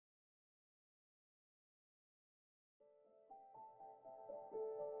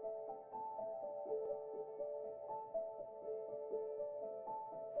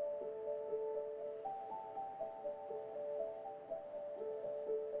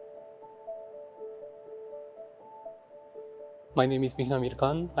My name is Mihnea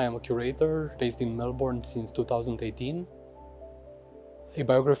Mircan. I am a curator based in Melbourne since 2018. A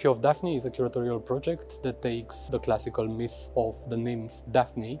Biography of Daphne is a curatorial project that takes the classical myth of the nymph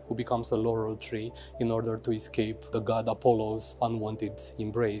Daphne, who becomes a laurel tree in order to escape the god Apollo's unwanted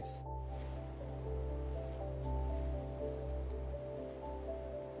embrace.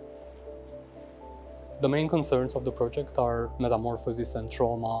 The main concerns of the project are metamorphosis and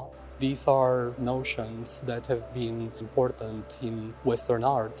trauma. These are notions that have been important in Western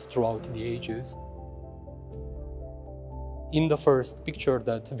art throughout the ages. In the first picture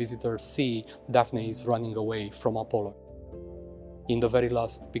that visitors see, Daphne is running away from Apollo. In the very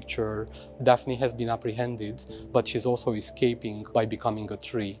last picture, Daphne has been apprehended, but she's also escaping by becoming a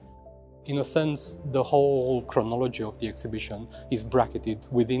tree. In a sense, the whole chronology of the exhibition is bracketed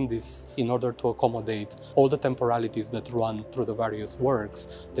within this in order to accommodate all the temporalities that run through the various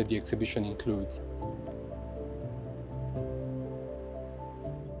works that the exhibition includes.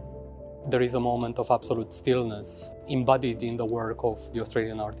 There is a moment of absolute stillness embodied in the work of the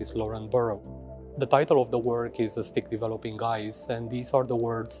Australian artist Lauren Burrow. The title of the work is A Stick Developing Eyes, and these are the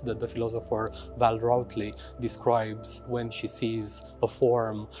words that the philosopher Val Routley describes when she sees a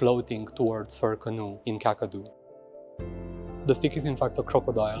form floating towards her canoe in Kakadu. The stick is in fact a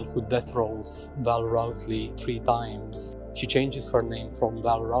crocodile who death rolls Val Routley 3 times. She changes her name from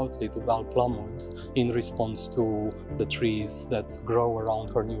Val Routley to Val Plumwood in response to the trees that grow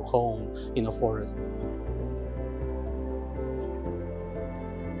around her new home in a forest.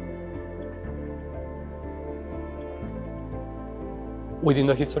 Within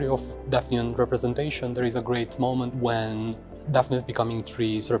the history of Daphnean representation, there is a great moment when Daphne is becoming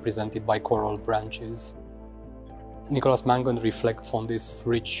trees represented by coral branches. Nicholas Mangan reflects on this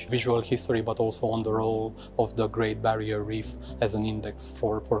rich visual history, but also on the role of the Great Barrier Reef as an index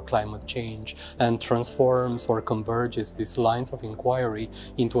for climate change, and transforms or converges these lines of inquiry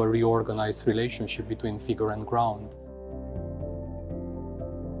into a reorganized relationship between figure and ground.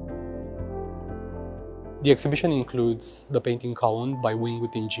 The exhibition includes the painting Kaun by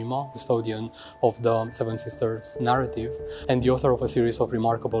Wingwit Njima, custodian of the Seven Sisters narrative, and the author of a series of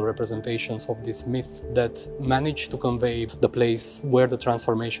remarkable representations of this myth that manage to convey the place where the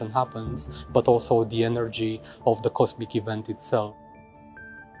transformation happens, but also the energy of the cosmic event itself.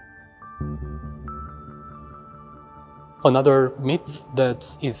 Another myth that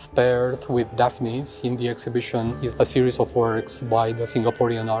is paired with Daphne's in the exhibition is a series of works by the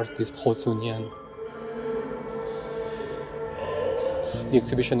Singaporean artist Ho Tsun Yen. The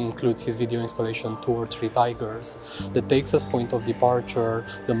exhibition includes his video installation 2 or 3 Tigers that takes as point of departure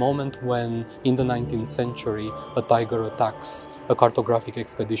the moment when, in the 19th century, a tiger attacks a cartographic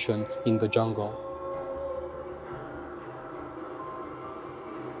expedition in the jungle.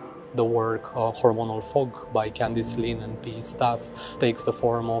 The work Hormonal Fog by Candice Lin and P. Staff takes the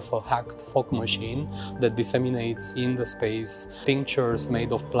form of a hacked fog machine that disseminates in the space tinctures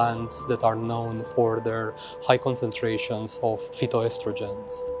made of plants that are known for their high concentrations of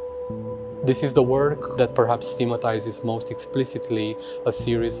phytoestrogens. This is the work that perhaps thematizes most explicitly a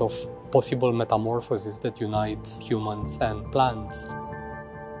series of possible metamorphoses that unite humans and plants.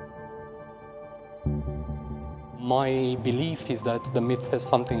 My belief is that the myth has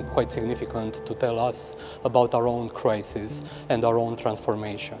something quite significant to tell us about our own crisis and our own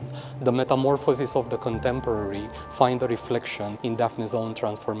transformation. The metamorphoses of the contemporary find a reflection in Daphne's own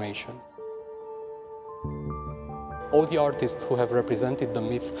transformation. All the artists who have represented the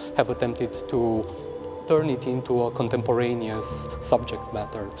myth have attempted to turn it into a contemporaneous subject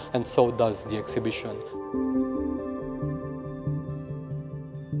matter, and so does the exhibition.